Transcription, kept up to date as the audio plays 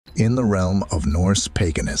In the realm of Norse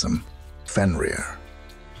paganism, Fenrir,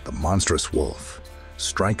 the monstrous wolf,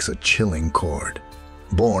 strikes a chilling chord.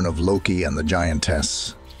 Born of Loki and the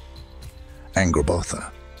giantess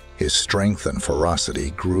Angrboda, his strength and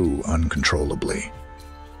ferocity grew uncontrollably,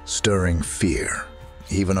 stirring fear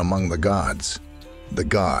even among the gods. The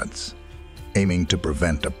gods, aiming to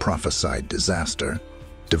prevent a prophesied disaster,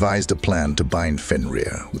 devised a plan to bind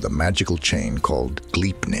Fenrir with a magical chain called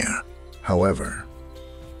Gleipnir. However,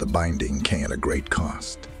 the binding came at a great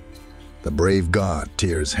cost. The brave god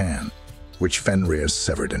Tyr's hand, which Fenrir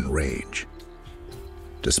severed in rage.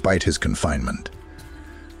 Despite his confinement,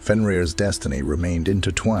 Fenrir's destiny remained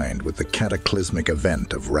intertwined with the cataclysmic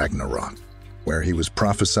event of Ragnarok, where he was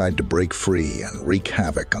prophesied to break free and wreak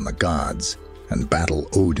havoc on the gods and battle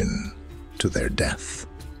Odin to their death.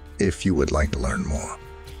 If you would like to learn more,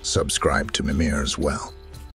 subscribe to Mimir as well.